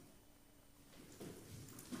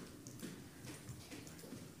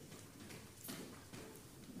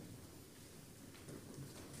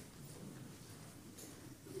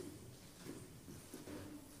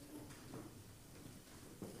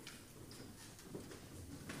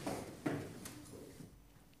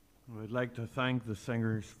would like to thank the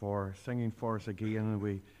singers for singing for us again, and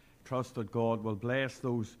we trust that God will bless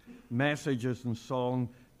those messages and song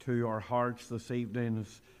to our hearts this evening.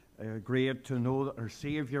 It's great to know that our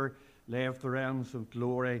Saviour left the realms of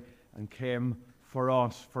glory and came for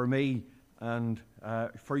us, for me, and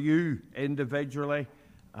for you individually.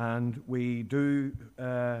 And we do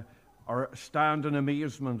stand in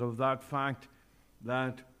amazement of that fact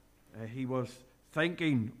that he was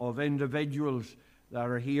thinking of individuals that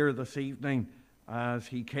are here this evening as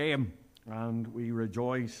he came, and we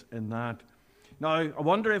rejoice in that. Now, I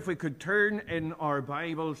wonder if we could turn in our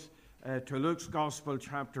Bibles to Luke's Gospel,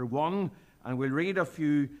 chapter 1, and we'll read a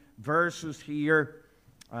few verses here,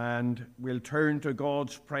 and we'll turn to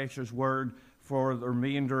God's precious word for the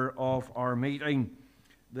remainder of our meeting.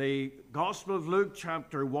 The Gospel of Luke,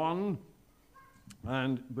 chapter 1,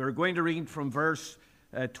 and we're going to read from verse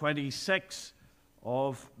 26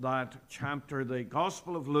 of that chapter. The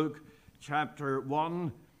Gospel of Luke, chapter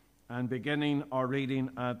 1, and beginning our reading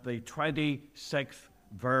at the 26th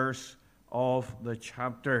verse of the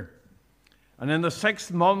chapter. And in the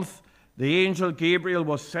 6th month, the angel Gabriel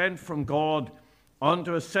was sent from God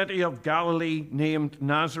unto a city of Galilee named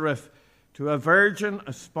Nazareth, to a virgin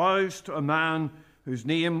espoused to a man whose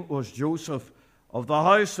name was Joseph, of the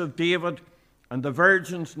house of David, and the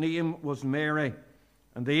virgin's name was Mary.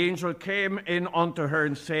 And the angel came in unto her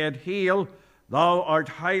and said, Hail, thou art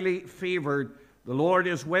highly favored, the Lord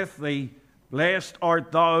is with thee, blessed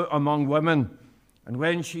art thou among women. And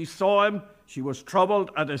when she saw him, she was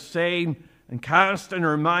troubled at his saying, and cast in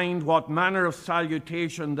her mind what manner of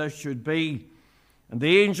salutation this should be. And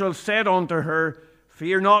the angel said unto her,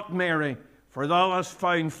 Fear not, Mary, for thou hast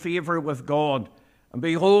found favor with God. And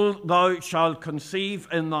behold, thou shalt conceive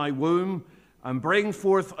in thy womb, and bring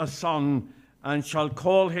forth a son, and shall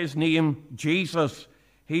call his name Jesus.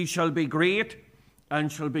 He shall be great,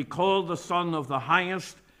 and shall be called the Son of the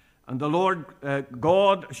Highest. And the Lord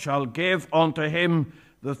God shall give unto him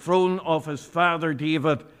the throne of his father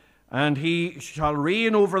David, and he shall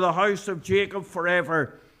reign over the house of Jacob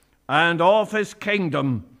forever, and of his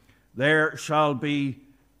kingdom there shall be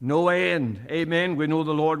no end. Amen. We know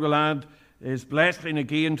the Lord will add his blessing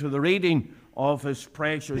again to the reading of his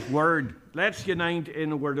precious word. Let's unite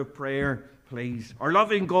in a word of prayer, please. Our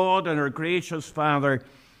loving God and our gracious Father,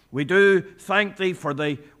 we do thank thee for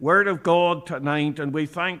the word of God tonight, and we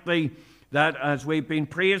thank thee that as we've been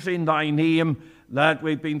praising thy name, that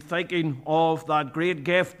we've been thinking of that great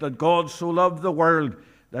gift that God so loved the world,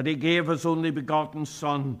 that he gave his only begotten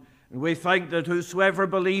Son. And we thank that whosoever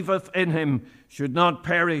believeth in him should not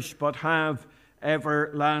perish, but have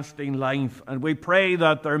everlasting life. And we pray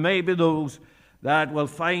that there may be those that will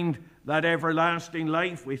find that everlasting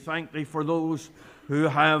life. We thank thee for those who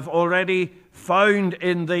have already found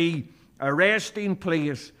in thee a resting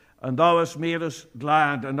place, and thou hast made us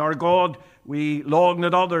glad. And our God, we long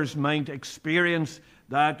that others might experience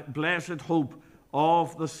that blessed hope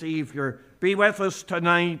of the Savior. Be with us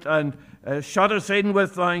tonight, and shut us in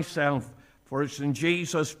with thyself, for it's in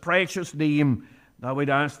Jesus' precious name that we'd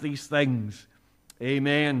ask these things.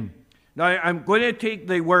 Amen. Now, I'm going to take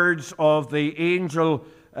the words of the angel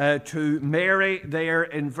to Mary there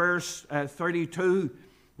in verse 32,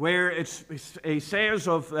 where it says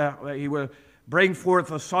he will bring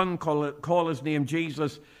forth a son, call his name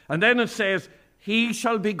Jesus. And then it says, He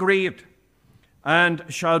shall be great, and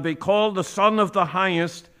shall be called the Son of the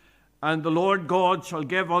Highest, and the Lord God shall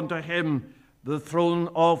give unto him the throne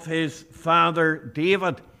of his father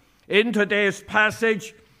David. In today's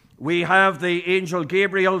passage, we have the angel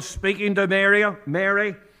Gabriel speaking to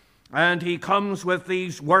Mary, and he comes with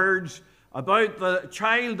these words about the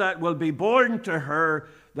child that will be born to her,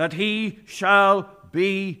 that he shall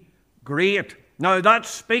be great. Now, that's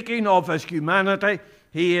speaking of his humanity.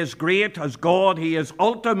 He is great as God. He is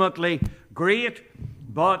ultimately great,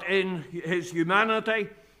 but in his humanity,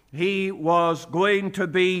 he was going to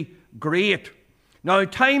be great. Now,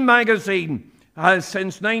 Time magazine has,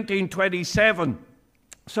 since 1927,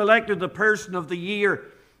 selected the person of the year.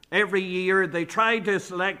 Every year they try to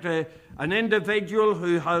select an individual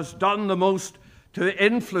who has done the most to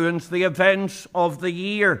influence the events of the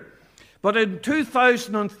year. But in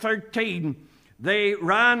 2013, they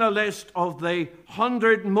ran a list of the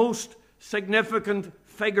 100 most significant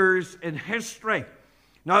figures in history.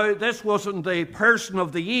 Now, this wasn't the person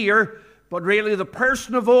of the year, but really the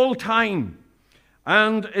person of all time.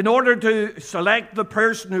 And in order to select the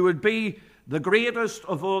person who would be the greatest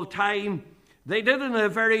of all time, they did it in a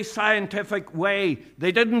very scientific way.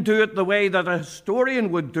 They didn't do it the way that a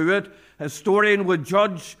historian would do it. A historian would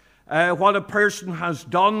judge what a person has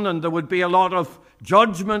done, and there would be a lot of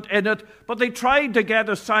judgment in it. But they tried to get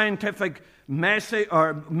a scientific method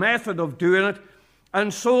of doing it,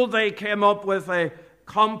 and so they came up with a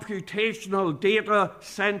computational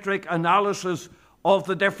data-centric analysis of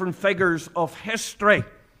the different figures of history.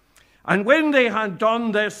 And when they had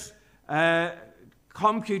done this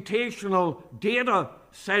computational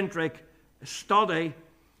data-centric study,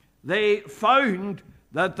 they found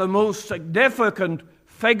that the most significant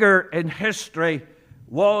figure in history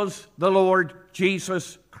was the Lord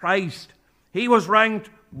Jesus Christ. He was ranked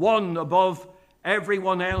one above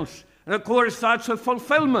everyone else. And of course, that's a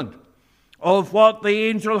fulfillment of what the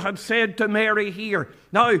angel had said to Mary here.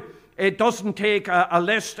 Now, it doesn't take a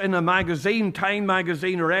list in a magazine, Time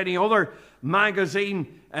magazine or any other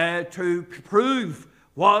magazine, to prove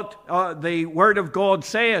what the Word of God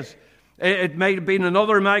says. It may have been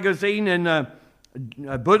another magazine in a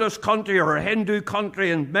Buddhist country or a Hindu country,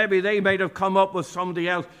 and maybe they might have come up with somebody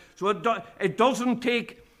else. So it doesn't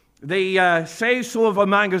take the say-so of a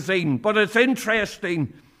magazine, but it's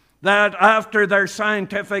interesting that after their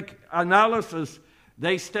scientific analysis,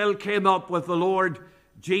 they still came up with the Lord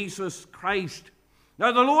Jesus Christ.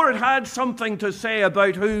 Now, the Lord had something to say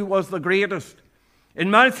about who was the greatest.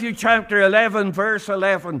 In Matthew chapter 11, verse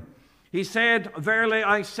 11, he said, "Verily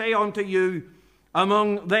I say unto you,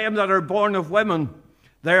 among them that are born of women,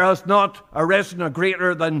 there has not arisen a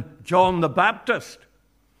greater than John the Baptist."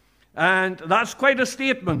 And that's quite a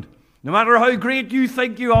statement. No matter how great you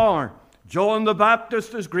think you are, John the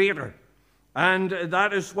Baptist is greater. And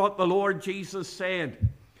that is what the Lord Jesus said.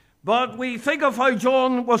 But we think of how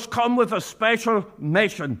John was come with a special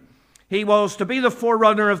mission. He was to be the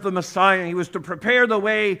forerunner of the Messiah. He was to prepare the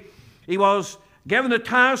way. He was given a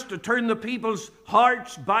task to turn the people's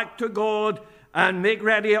hearts back to God and make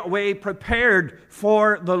ready a way prepared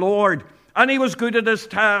for the Lord. And he was good at his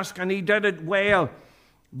task, and he did it well.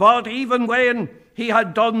 But even when he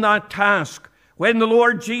had done that task, when the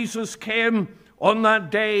Lord Jesus came on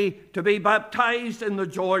that day to be baptized in the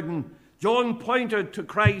Jordan, John pointed to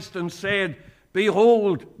Christ and said,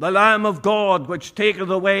 "Behold, the Lamb of God, which taketh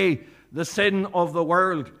away the sin of the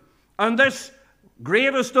world." And this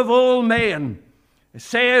greatest of all men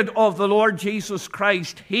said of the Lord Jesus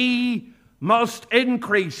Christ, "He must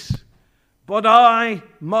increase, but I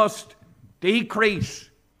must decrease."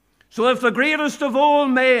 So if the greatest of all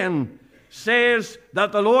men says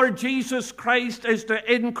that the Lord Jesus Christ is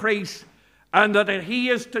to increase and that he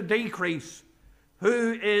is to decrease,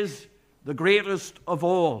 who is the greatest of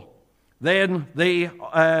all? Then the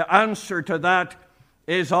answer to that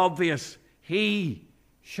is obvious. He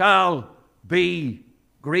shall be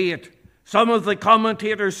great. Some of the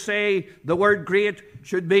commentators say the word great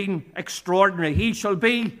should mean extraordinary. He shall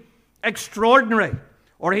be extraordinary,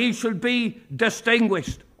 or he should be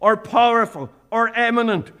distinguished, or powerful, or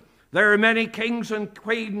eminent. There are many kings and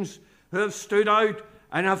queens who have stood out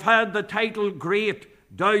and have had the title great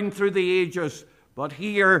down through the ages. But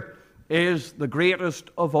here is the greatest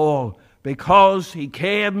of all, because he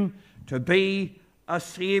came to be a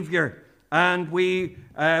Savior. And we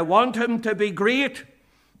want him to be great,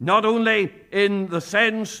 not only in the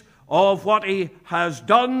sense of what he has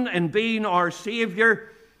done in being our Savior,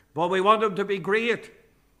 but we want him to be great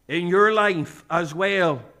in your life as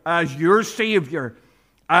well as your Savior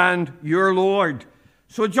and your Lord.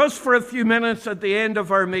 So just for a few minutes at the end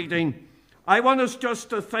of our meeting, I want us just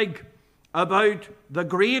to think about the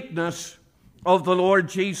greatness of the Lord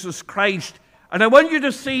Jesus Christ. And I want you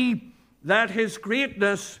to see that his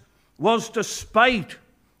greatness was despite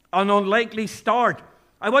an unlikely start.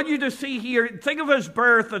 I want you to see here, think of his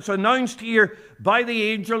birth that's announced here by the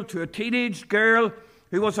angel to a teenage girl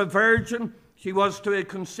who was a virgin. She was to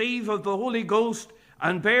conceive of the Holy Ghost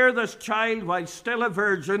and bear this child while still a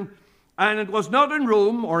virgin. And it was not in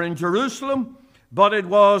Rome or in Jerusalem, but it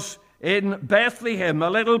was in Bethlehem, a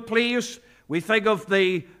little place. We think of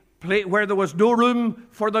the place where there was no room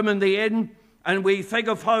for them in the inn. And we think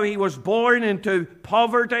of how he was born into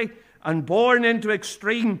poverty and born into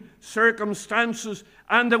extreme circumstances.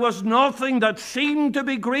 And there was nothing that seemed to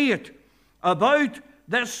be great about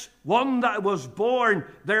this one that was born.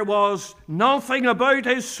 There was nothing about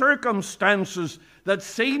his circumstances that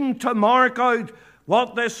seemed to mark out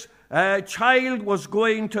what this child was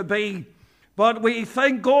going to be. But we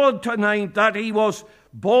thank God tonight that he was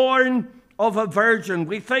born of a virgin.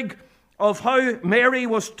 We think of how Mary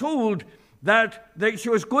was told that she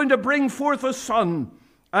was going to bring forth a son,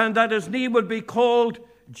 and that his name would be called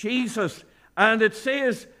Jesus. And it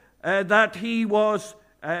says that he was,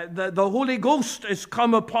 the Holy Ghost is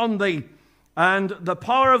come upon thee, and the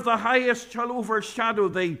power of the highest shall overshadow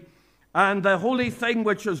thee. and the holy thing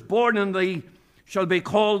which is born in thee shall be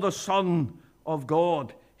called the Son of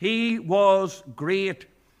God. He was great,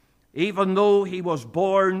 even though he was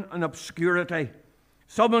born in obscurity.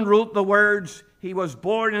 Someone wrote the words, he was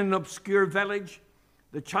born in an obscure village,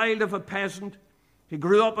 the child of a peasant. He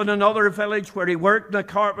grew up in another village where he worked in a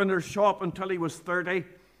carpenter's shop until he was 30.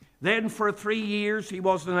 Then for 3 years he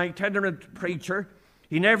was an itinerant preacher.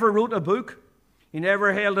 He never wrote a book. He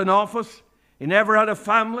never held an office. He never had a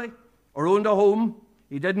family or owned a home.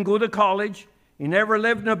 He didn't go to college. He never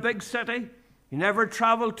lived in a big city. He never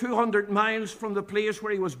traveled 200 miles from the place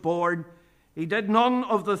where he was born. He did none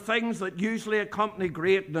of the things that usually accompany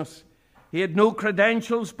greatness. He had no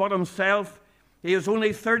credentials but himself. He was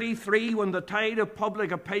only 33 when the tide of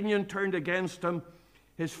public opinion turned against him.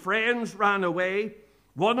 His friends ran away.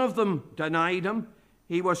 One of them denied him.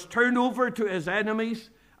 He was turned over to his enemies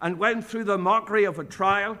and went through the mockery of a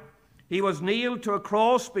trial. He was nailed to a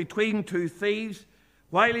cross between two thieves.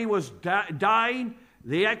 While he was dying,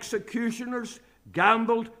 the executioners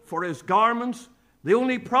gambled for his garments, the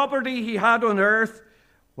only property he had on earth.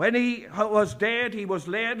 When he was dead, he was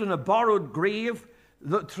laid in a borrowed grave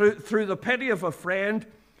through the pity of a friend.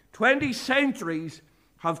 20 centuries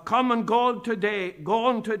have come and gone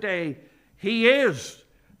today. He is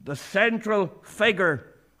the central figure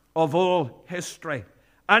of all history.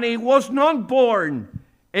 And he was not born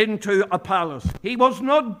into a palace. He was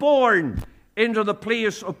not born into the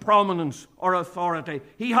place of prominence or authority.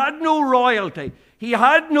 He had no royalty. He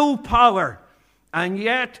had no power. And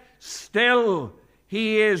yet, still,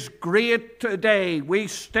 he is great today. We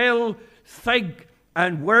still think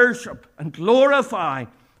and worship and glorify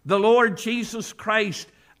the Lord Jesus Christ.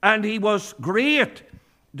 And he was great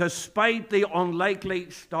despite the unlikely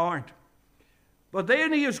start. But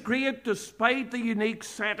then he is great despite the unique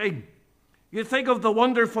setting. You think of the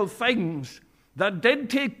wonderful things that did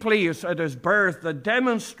take place at his birth that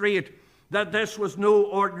demonstrate that this was no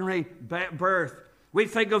ordinary birth. We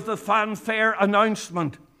think of the fanfare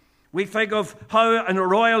announcement. We think of how in a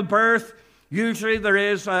royal birth, usually there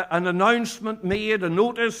is an announcement made, a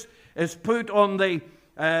notice is put on the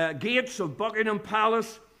gates of Buckingham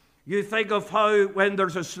Palace. You think of how when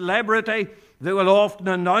there's a celebrity, they will often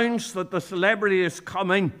announce that the celebrity is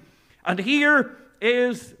coming. And here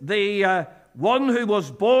is the one who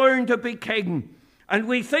was born to be king. And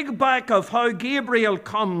we think back of how Gabriel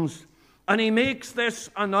comes and he makes this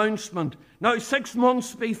announcement. Now, 6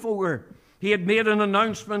 months before, he had made an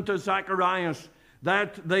announcement to Zacharias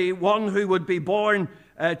that the one who would be born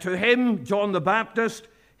to him, John the Baptist,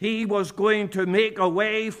 he was going to make a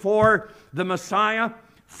way for the Messiah.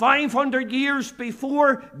 500 years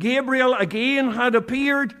before, Gabriel again had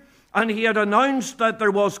appeared, and he had announced that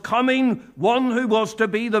there was coming one who was to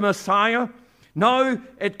be the Messiah. Now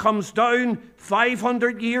it comes down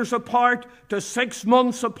 500 years apart to 6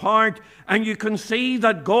 months apart, and you can see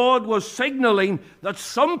that God was signaling that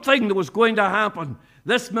something was going to happen.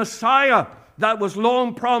 This Messiah that was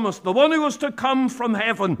long promised, the one who was to come from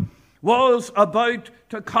heaven, was about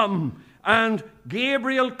to come. And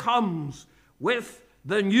Gabriel comes with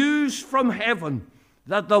the news from heaven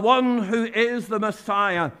that the one who is the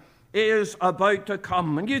Messiah is about to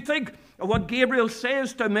come. And you think of what Gabriel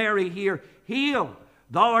says to Mary here. Hail,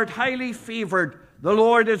 thou art highly favored, the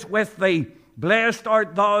Lord is with thee. Blessed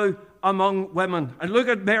art thou among women. And look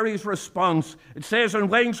at Mary's response. It says, and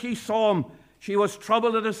when she saw him, she was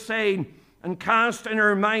troubled at his saying, and cast in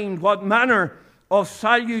her mind what manner of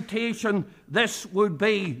salutation this would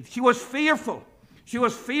be. She was fearful. She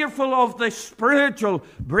was fearful of the spiritual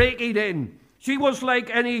breaking in. She was like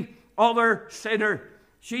any other sinner.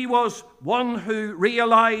 She was one who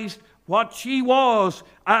realized what she was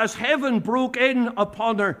as heaven broke in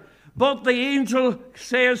upon her. But the angel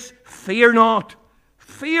says, fear not,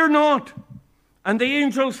 fear not. And the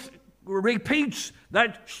angel repeats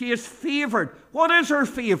that she is favored. What is her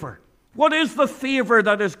favor? What is the favor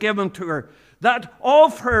that is given to her? That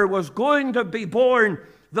of her was going to be born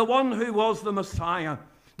the one who was the Messiah,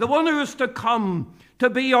 the one who is to come to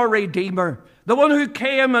be our Redeemer, the one who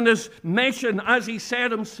came, and his mission, as he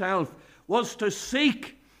said himself, was to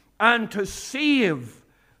seek and to save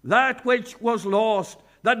that which was lost,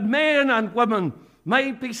 that men and women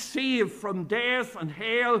might be saved from death and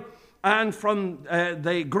hell and from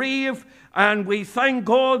the grave. And we thank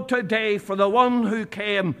God today for the one who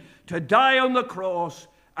came to die on the cross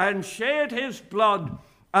and shed his blood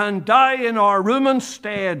and die in our room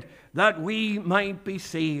instead, that we might be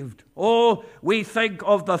saved. Oh, we think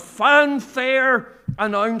of the fanfare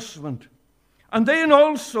announcement. And then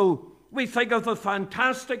also we think of the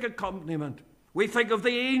fantastic accompaniment. We think of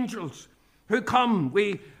the angels who come.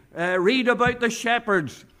 We read about the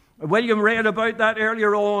shepherds William read about that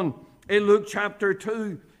earlier on in Luke chapter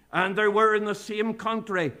 2. And there were in the same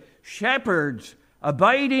country shepherds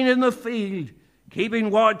abiding in the field,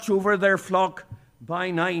 keeping watch over their flock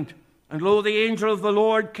by night. And lo, the angel of the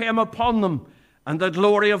Lord came upon them, and the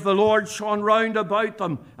glory of the Lord shone round about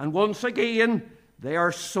them. And once again, they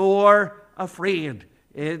are sore afraid.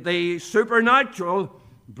 The supernatural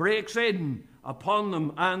breaks in upon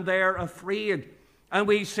them, and they're afraid. And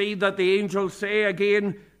we see that the angels say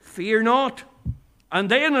again, fear not.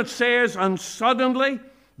 And then it says, and suddenly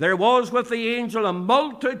there was with the angel a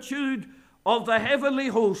multitude of the heavenly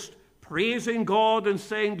host, praising God and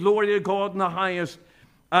saying, glory to God in the highest,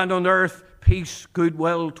 and on earth peace,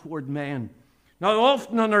 goodwill toward men. Now,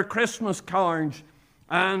 often on our Christmas cards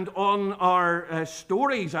and on our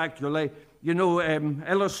stories, actually,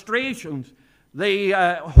 illustrations, the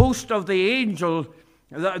host of the angel,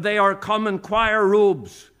 they are come in choir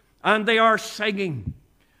robes, and they are singing.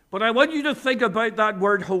 But I want you to think about that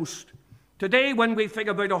word host. Today, when we think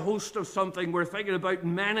about a host of something, we're thinking about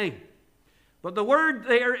many. But the word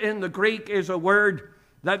there in the Greek is a word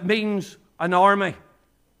that means an army.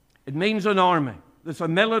 It means an army. It's a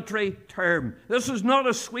military term. This is not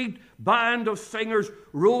a sweet band of singers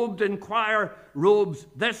robed in choir robes.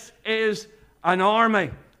 This is an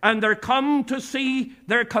army. And they're come to see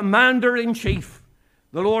their commander-in-chief,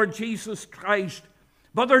 the Lord Jesus Christ.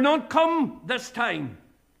 But they're not come this time.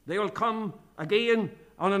 They will come again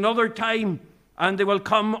on another time, and they will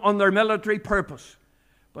come on their military purpose.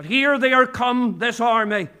 But here they are come, this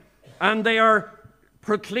army, and they are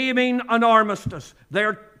proclaiming an armistice. They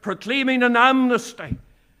are proclaiming an amnesty.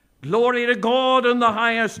 Glory to God in the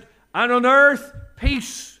highest, and on earth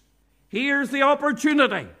peace. Here's the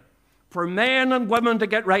opportunity for men and women to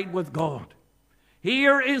get right with God.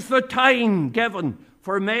 Here is the time given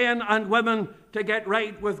for men and women to get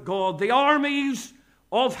right with God. The armies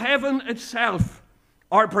of heaven itself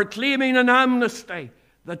are proclaiming an amnesty,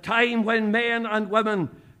 the time when men and women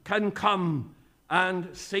can come and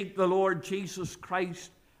seek the Lord Jesus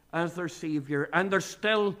Christ as their Savior. And there's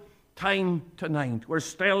still time tonight. We're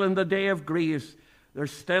still in the day of grace.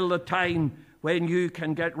 There's still the time when you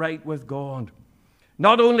can get right with God.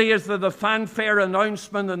 Not only is there the fanfare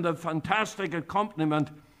announcement and the fantastic accompaniment,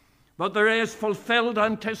 but there is fulfilled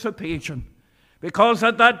anticipation. Because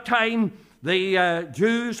at that time, the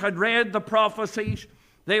Jews had read the prophecies.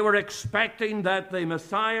 They were expecting that the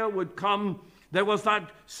Messiah would come. There was that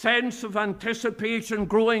sense of anticipation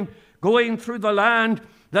going through the land,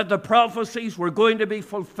 that the prophecies were going to be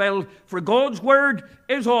fulfilled. For God's word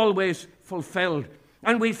is always fulfilled.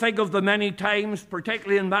 And we think of the many times,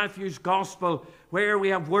 particularly in Matthew's gospel, where we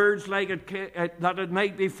have words like that it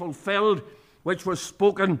might be fulfilled, which was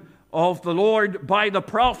spoken of the Lord by the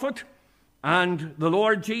prophet. And the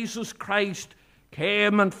Lord Jesus Christ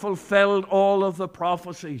came and fulfilled all of the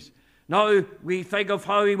prophecies. Now we think of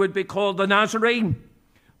how he would be called the Nazarene,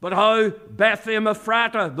 but how Bethlehem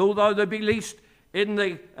Ephratah, though thou be least in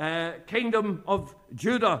the kingdom of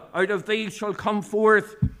Judah, out of thee shall come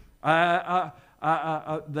forth the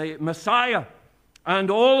Messiah.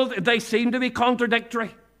 And all they seem to be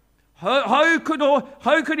contradictory. How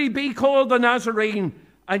could he be called the Nazarene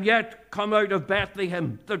and yet come out of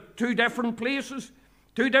Bethlehem? They're two different places,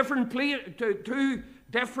 two different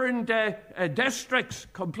districts,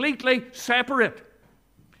 completely separate.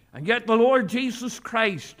 And yet the Lord Jesus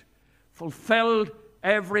Christ fulfilled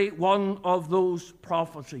every one of those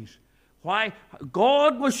prophecies. Why?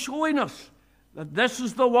 God was showing us that this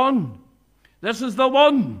is the one. This is the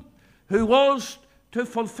one who was to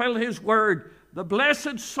fulfill his word. The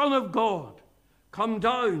blessed Son of God come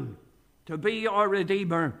down to be our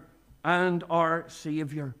Redeemer and our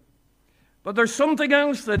Savior. But there's something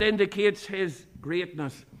else that indicates his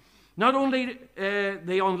greatness. Not only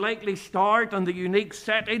the unlikely start and the unique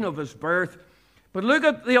setting of his birth, but look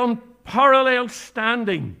at the unparalleled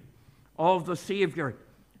standing of the Savior.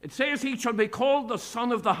 It says he shall be called the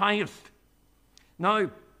Son of the Highest. Now,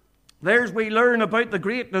 there's we learn about the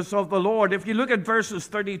greatness of the Lord. If you look at verses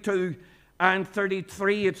 32 and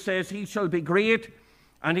 33, it says, he shall be great,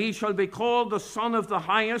 and he shall be called the Son of the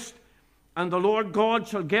Highest, and the Lord God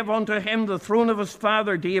shall give unto him the throne of his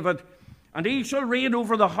father David, and he shall reign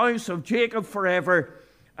over the house of Jacob forever,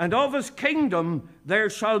 and of his kingdom there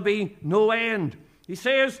shall be no end. He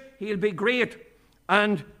says he'll be great.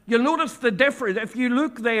 And you'll notice the difference. If you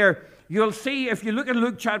look there, you'll see, if you look at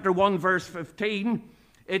Luke chapter 1, verse 15,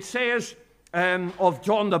 it says of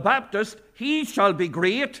John the Baptist, he shall be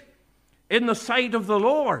great in the sight of the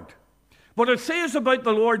Lord. But it says about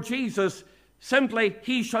the Lord Jesus, simply,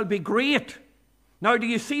 he shall be great. Now, do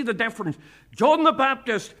you see the difference? John the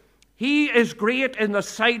Baptist, he is great in the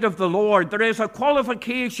sight of the Lord. There is a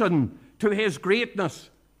qualification to his greatness.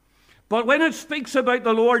 But when it speaks about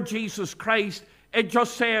the Lord Jesus Christ, it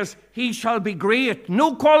just says he shall be great.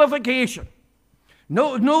 No qualification.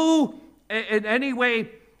 No in any way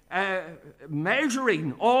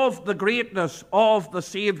measuring of the greatness of the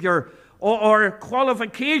Savior or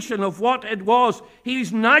qualification of what it was.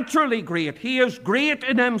 He's naturally great. He is great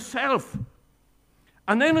in himself.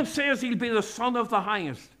 And then it says he'll be the Son of the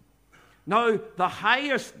Highest. Now, the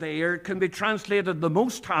highest there can be translated the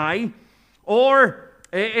Most High, or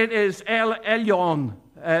it is El Elyon,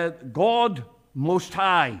 God Most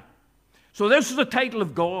High. So this is the title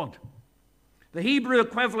of God. The Hebrew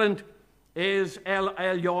equivalent is El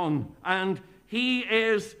Elyon, and he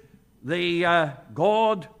is the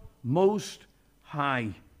God Most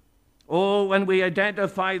High. Oh, when we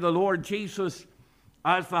identify the Lord Jesus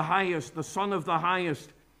as the highest, the Son of the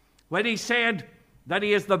Highest, when he said that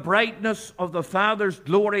he is the brightness of the Father's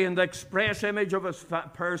glory and the express image of his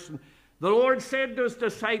person, the Lord said to his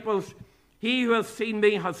disciples, he who hath seen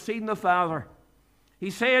me hath seen the Father.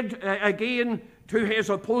 He said again to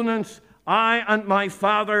his opponents, I and my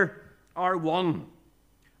Father are one.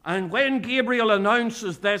 And when Gabriel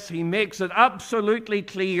announces this, he makes it absolutely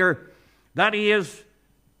clear that he is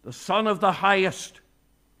the Son of the Highest.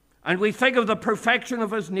 And we think of the perfection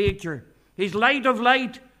of his nature. He's light of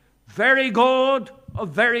light, very God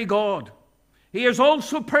of very God. He is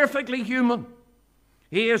also perfectly human.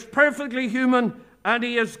 He is perfectly human, and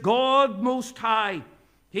he is God Most High.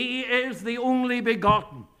 He is the only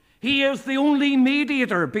begotten. He is the only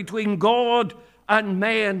mediator between God and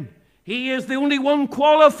man. He is the only one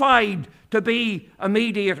qualified to be a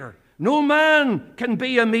mediator. No man can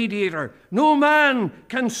be a mediator. No man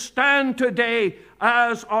can stand today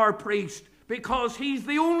as our priest, because he's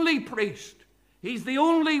the only priest. He's the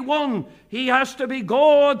only one. He has to be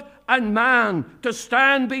God and man, to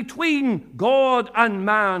stand between God and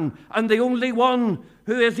man. And the only one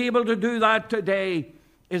who is able to do that today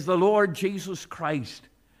is the Lord Jesus Christ.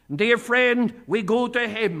 Dear friend, we go to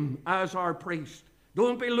him as our priest.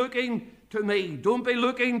 Don't be looking to me. Don't be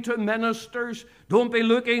looking to ministers. Don't be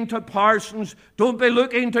looking to parsons. Don't be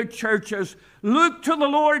looking to churches. Look to the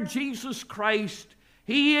Lord Jesus Christ.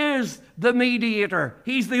 He is the mediator.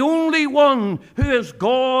 He's the only one who is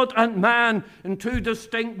God and man in two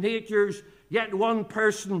distinct natures, yet one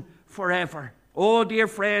person forever. Oh, dear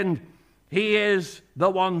friend, he is the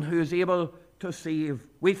one who is able to save.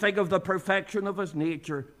 We think of the perfection of his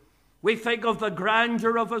nature. We think of the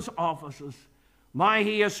grandeur of his offices. My,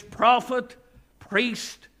 he is prophet,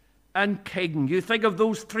 priest, and king. You think of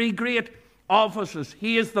those three great offices.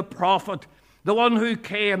 He is the prophet, the one who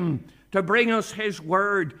came to bring us his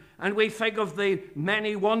word. And we think of the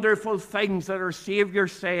many wonderful things that our Savior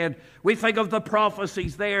said. We think of the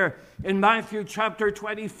prophecies there in Matthew chapter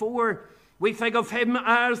 24. We think of him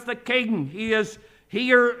as the king. He is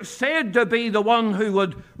here said to be the one who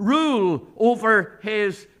would rule over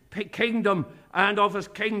his kingdom, and of his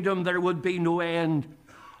kingdom there would be no end.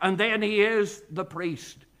 And then he is the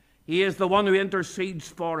priest. He is the one who intercedes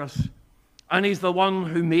for us, and he's the one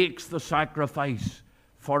who makes the sacrifice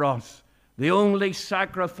for us. The only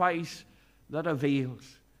sacrifice that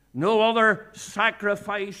avails. No other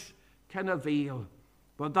sacrifice can avail,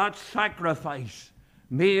 but that sacrifice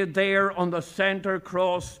made there on the center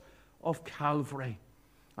cross of Calvary.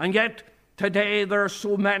 And yet today there are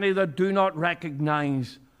so many that do not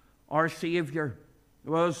recognize our Savior.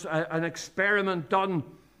 There was an experiment done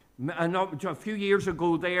a few years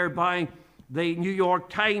ago there by the New York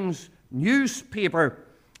Times newspaper,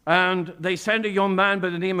 and they sent a young man by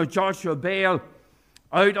the name of Joshua Bell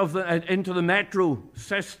out of into the metro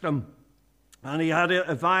system, and he had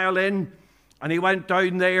a violin, and he went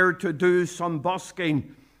down there to do some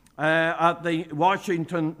busking at the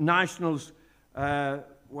Washington Nationals.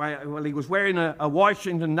 Well, he was wearing a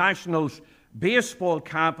Washington Nationals baseball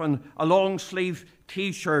cap and a long-sleeve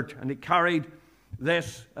T-shirt, and he carried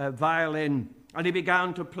this violin, and he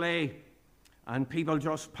began to play, and people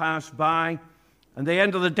just passed by. And at the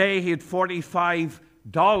end of the day, he had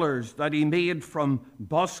 $45 that he made from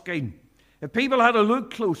busking. If people had a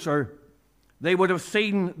look closer, they would have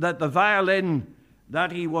seen that the violin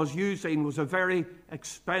that he was using was a very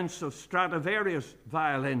expensive Stradivarius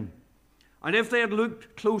violin. And if they had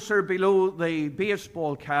looked closer below the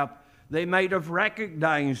baseball cap, they might have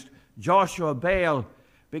recognized Joshua Bell,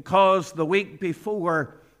 because the week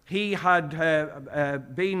before he had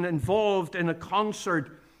been involved in a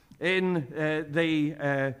concert in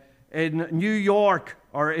New York,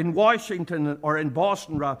 or in Washington, or in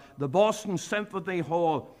Boston, the Boston Symphony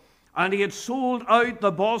Hall. And he had sold out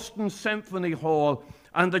the Boston Symphony Hall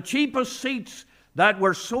And the cheapest seats that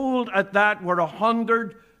were sold at that were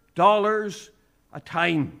 $100 a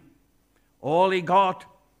time. All he got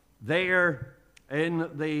there in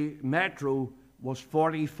the metro was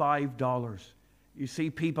 $45. You see,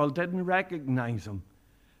 people didn't recognize him.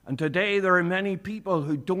 And today there are many people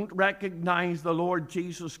who don't recognize the Lord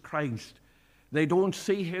Jesus Christ. They don't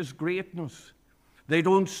see his greatness. They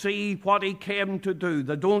don't see what he came to do.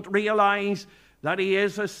 They don't realize that he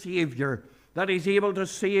is a Savior, that he's able to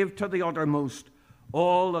save to the uttermost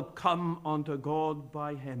all that come unto God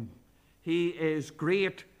by him. He is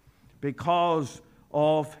great because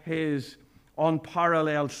of his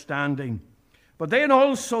unparalleled standing. But then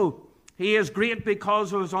also, he is great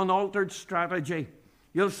because of his unaltered strategy.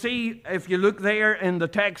 You'll see, if you look there in the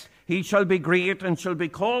text, he shall be great and shall be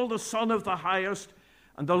called the Son of the Highest.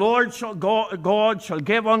 And the Lord God shall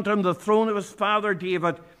give unto him the throne of his father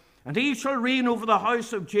David. And he shall reign over the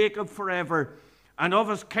house of Jacob forever. And of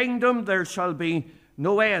his kingdom there shall be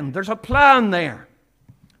no end. There's a plan there.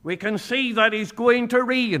 We can see that he's going to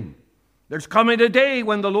reign. There's coming a day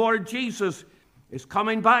when the Lord Jesus is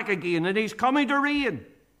coming back again. And he's coming to reign.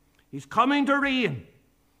 He's coming to reign.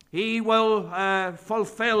 He will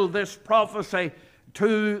fulfill this prophecy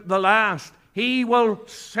to the last. He will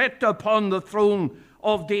sit upon the throne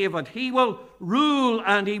of David. He will rule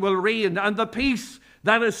and he will reign. And the peace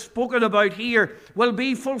that is spoken about here will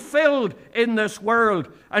be fulfilled in this world.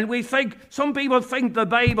 And we think, some people think the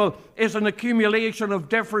Bible is an accumulation of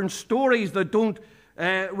different stories that don't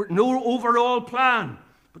no overall plan.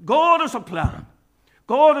 But God has a plan.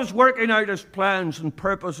 God is working out his plans and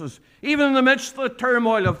purposes, even in the midst of the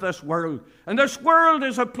turmoil of this world. And this world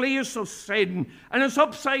is a place of sin, and it's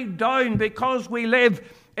upside down because we live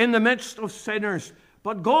in the midst of sinners.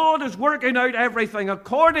 But God is working out everything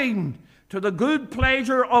according to the good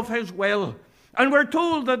pleasure of his will. And we're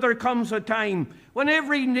told that there comes a time when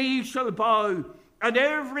every knee shall bow and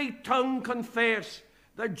every tongue confess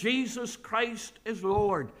that Jesus Christ is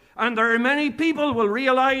Lord. And there are many people who will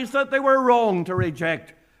realize that they were wrong to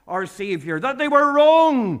reject our Savior, that they were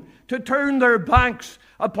wrong to turn their backs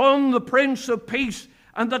upon the Prince of Peace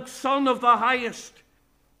and the Son of the Highest.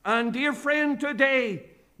 And dear friend, today,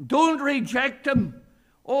 don't reject him.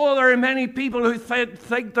 Oh, there are many people who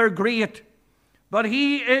think they're great, but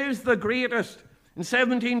he is the greatest. In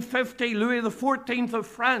 1750, Louis XIV of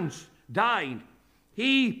France died.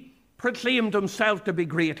 He proclaimed himself to be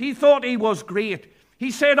great. He thought he was great. He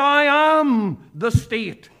said, I am the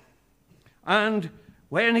state. And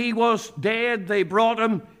when he was dead, they brought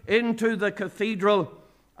him into the cathedral,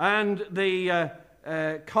 and the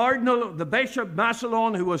cardinal, the Bishop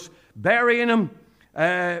Massillon, who was burying him,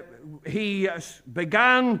 he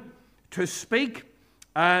began to speak,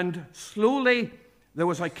 and slowly there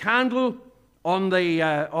was a candle on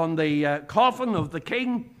the coffin of the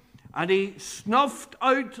king, and he snuffed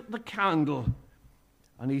out the candle,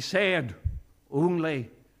 and he said, only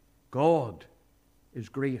God is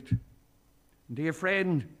great. Dear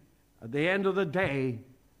friend, at the end of the day,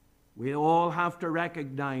 we all have to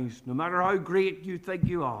recognize, no matter how great you think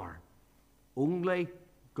you are, only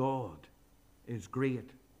God is great.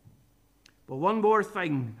 But one more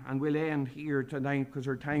thing, and we'll end here tonight because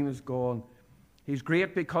our time is gone. He's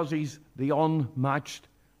great because he's the unmatched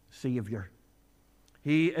Savior.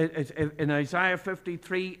 In Isaiah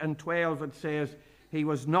 53 and 12 it says, he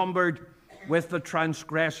was numbered with the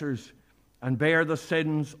transgressors and bare the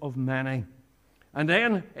sins of many. And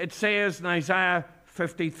then it says in Isaiah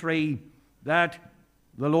 53 that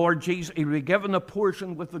the Lord Jesus, he will be given a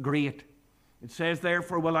portion with the great. It says,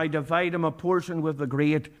 therefore will I divide him a portion with the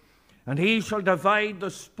great, and he shall divide the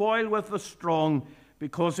spoil with the strong,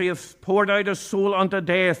 because he hath poured out his soul unto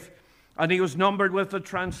death, and he was numbered with the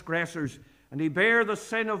transgressors, and he bare the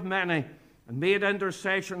sin of many, and made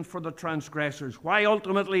intercession for the transgressors. Why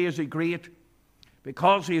ultimately is he great?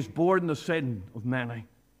 Because he has borne the sin of many.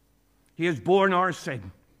 He has borne our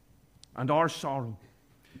sin and our sorrow.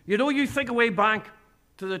 You know, you think away back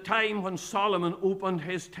to the time when Solomon opened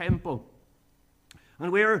his temple.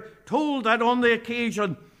 And we are told that on the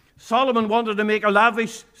occasion, Solomon wanted to make a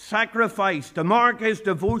lavish sacrifice to mark his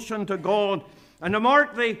devotion to God and to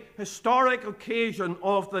mark the historic occasion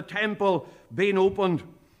of the temple being opened.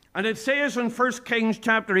 And it says in 1 Kings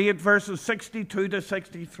chapter 8, verses 62 to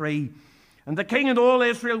 63, and the king and all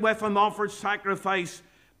Israel with him offered sacrifice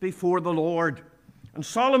before the Lord. And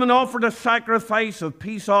Solomon offered a sacrifice of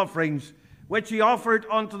peace offerings, which he offered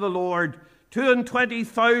unto the Lord,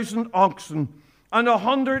 22,000 oxen, and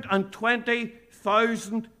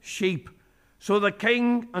 120,000 sheep. So the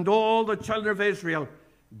king and all the children of Israel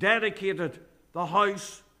dedicated the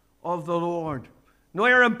house of the Lord.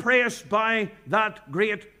 nor impressed by that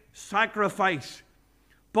great sacrifice.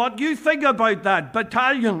 But you think about that,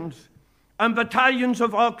 battalions and battalions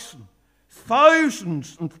of oxen,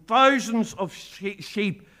 thousands and thousands of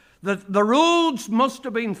sheep. The roads must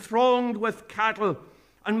have been thronged with cattle.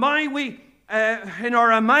 And we, in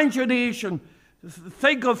our imagination,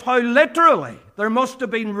 think of how literally there must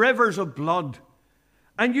have been rivers of blood.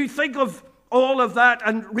 And you think of all of that,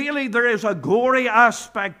 and really there is a gory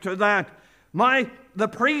aspect to that. The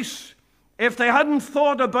priests, if they hadn't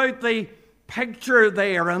thought about the picture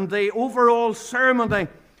there and the overall ceremony,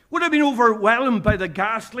 would have been overwhelmed by the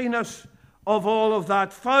ghastliness of all of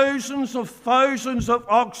that. Thousands of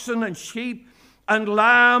oxen and sheep and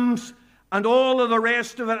lambs and all of the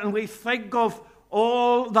rest of it. And we think of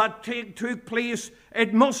all that took place.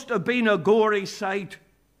 It must have been a gory sight.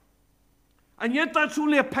 And yet that's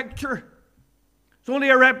only a picture. It's only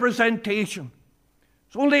a representation.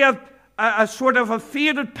 It's only a sort of a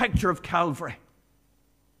faded picture of Calvary.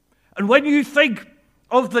 And when you think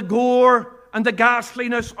of the gore and the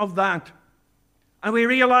ghastliness of that, and we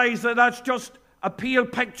realize that that's just a pale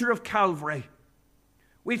picture of Calvary,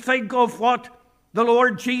 we think of what the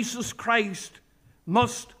Lord Jesus Christ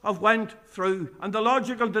must have went through. And the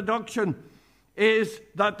logical deduction is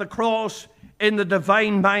that the cross in the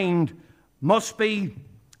divine mind must be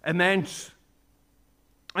immense.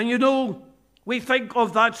 And you know, we think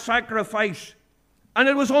of that sacrifice, and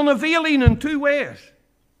it was unavailing in two ways.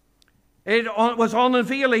 It was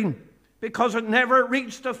unavailing because it never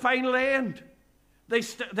reached a final end.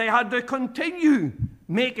 They had to continue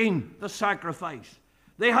making the sacrifice.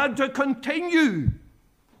 They had to continue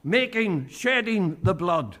shedding the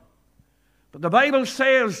blood. But the Bible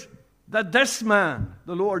says that this man,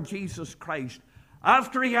 the Lord Jesus Christ,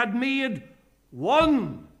 after he had made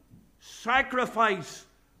one sacrifice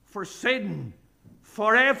for sin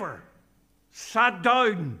forever, sat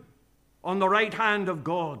down on the right hand of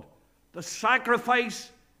God. The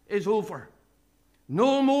sacrifice is over.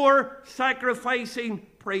 No more sacrificing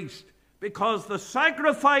priest, because the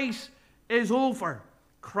sacrifice is over.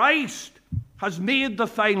 Christ has made the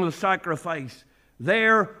final sacrifice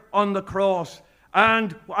there on the cross.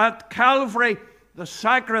 And at Calvary, the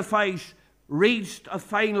sacrifice reached a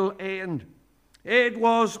final end. It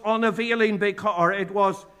was unavailing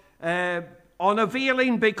because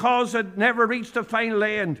it never reached a final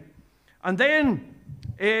end. And then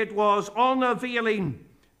it was unavailing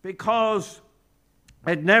because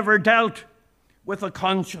it never dealt with a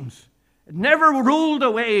conscience. It never rolled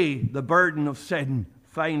away the burden of sin,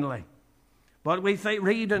 finally. But we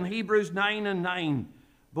read in Hebrews 9:9,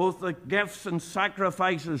 both the gifts and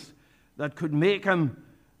sacrifices that could make him,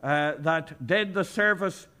 that did the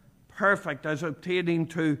service perfect as obtaining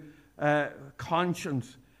to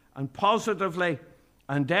conscience. And positively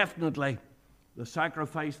and definitely, the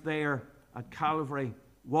sacrifice there at Calvary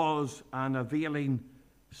was an availing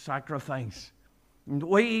sacrifice. And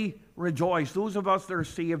we rejoice, those of us that are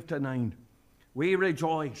saved tonight, we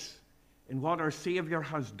rejoice in what our Savior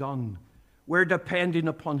has done. We're depending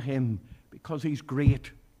upon him because he's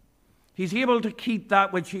great. He's able to keep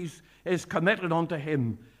that which is committed unto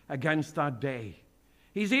him against that day.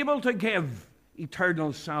 He's able to give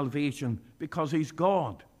eternal salvation because he's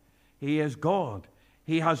God. He is God.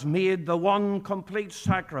 He has made the one complete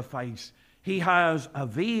sacrifice. He has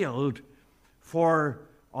availed for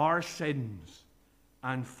our sins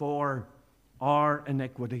and for our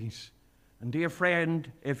iniquities. And dear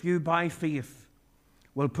friend, if you by faith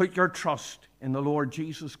will put your trust in the Lord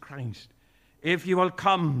Jesus Christ, if you will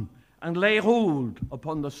come and lay hold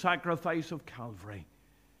upon the sacrifice of Calvary,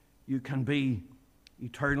 you can be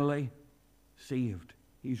eternally saved.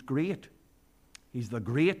 He's great. He's the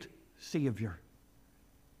great Savior,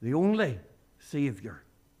 the only Savior,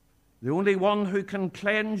 the only one who can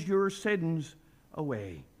cleanse your sins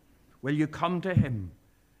away. Will you come to him?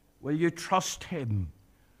 Will you trust him,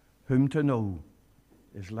 whom to know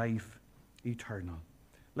is life eternal?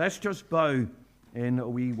 Let's just bow in a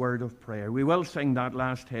wee word of prayer. We will sing that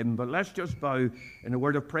last hymn, but let's just bow in a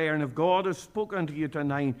word of prayer. And if God has spoken to you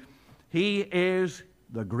tonight, he is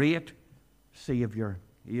the great Savior.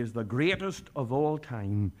 He is the greatest of all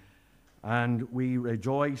time. And we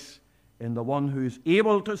rejoice in the one who is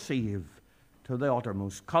able to save to the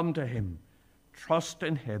uttermost. Come to him. Trust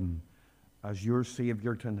in him as your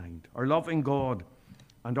Savior tonight. Our loving God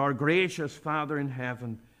and our gracious Father in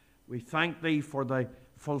heaven, we thank thee for the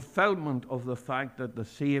fulfillment of the fact that the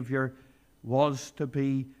Savior was to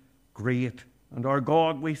be great. And our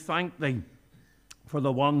God, we thank thee for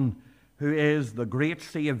the one who is the great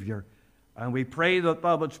Savior. And we pray that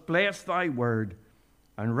thou wouldst bless thy word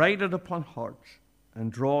and write it upon hearts,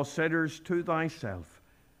 and draw sinners to thyself.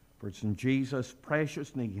 For it's in Jesus'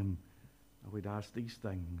 precious name that we'd ask these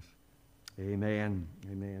things. Amen.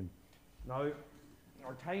 Amen. Now,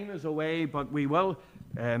 our time is away, but we will,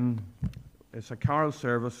 it's a carol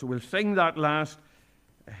service, so we'll sing that last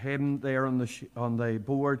hymn there on the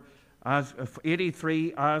board. As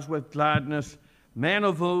 83, as with gladness, men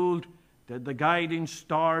of old did the guiding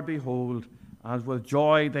star behold, as with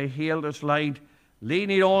joy they hailed its light,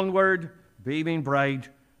 leaning onward, beaming bright.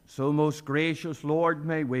 So most gracious Lord,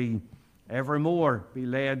 may we evermore be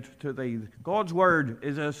led to thee. God's word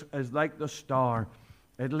is like the star.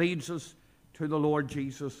 It leads us to the Lord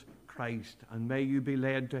Jesus Christ, and may you be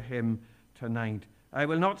led to him tonight. I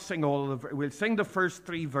will not sing all of it. We'll sing the first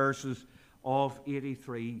 3 verses of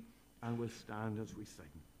 83, and we'll stand as we sing.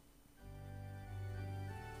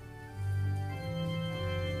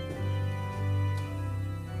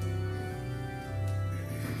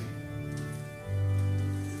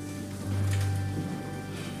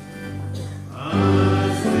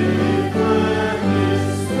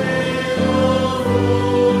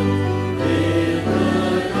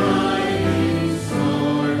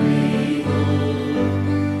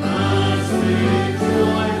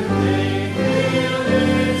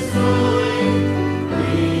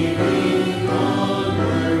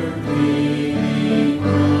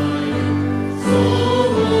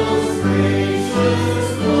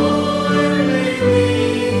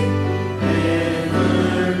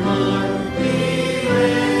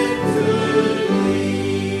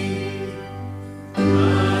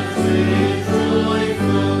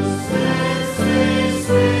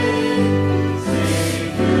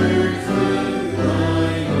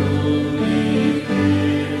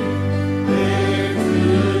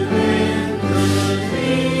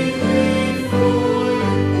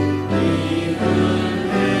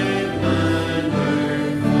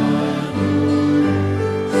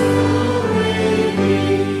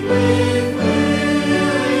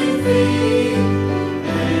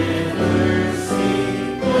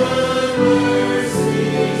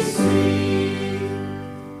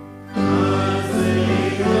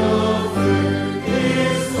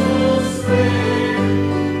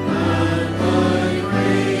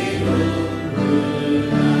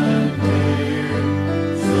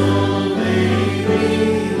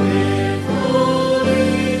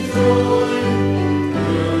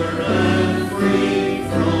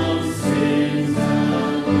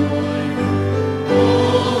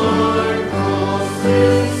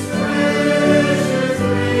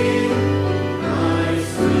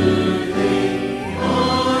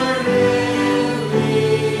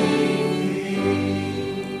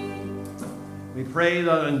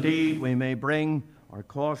 Bring our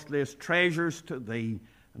costliest treasures to thee,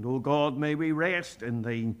 and O God, may we rest in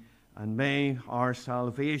thee, and may our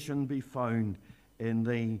salvation be found in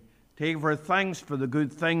thee. Take our thanks for the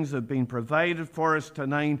good things that have been provided for us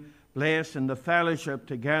tonight. Bless in the fellowship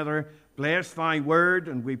together. Bless thy word,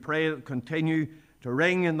 and we pray that continue to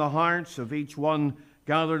ring in the hearts of each one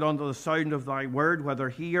gathered under the sound of thy word, whether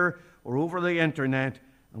here or over the internet.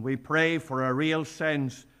 And we pray for a real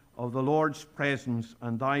sense of the Lord's presence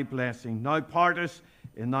and thy blessing. Now part us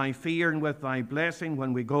in thy fear and with thy blessing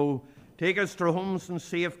when we go. Take us to homes in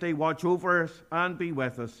safety. Watch over us and be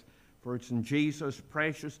with us. For it's in Jesus'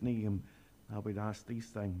 precious name that we'd ask these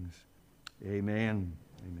things. Amen.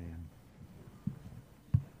 Amen.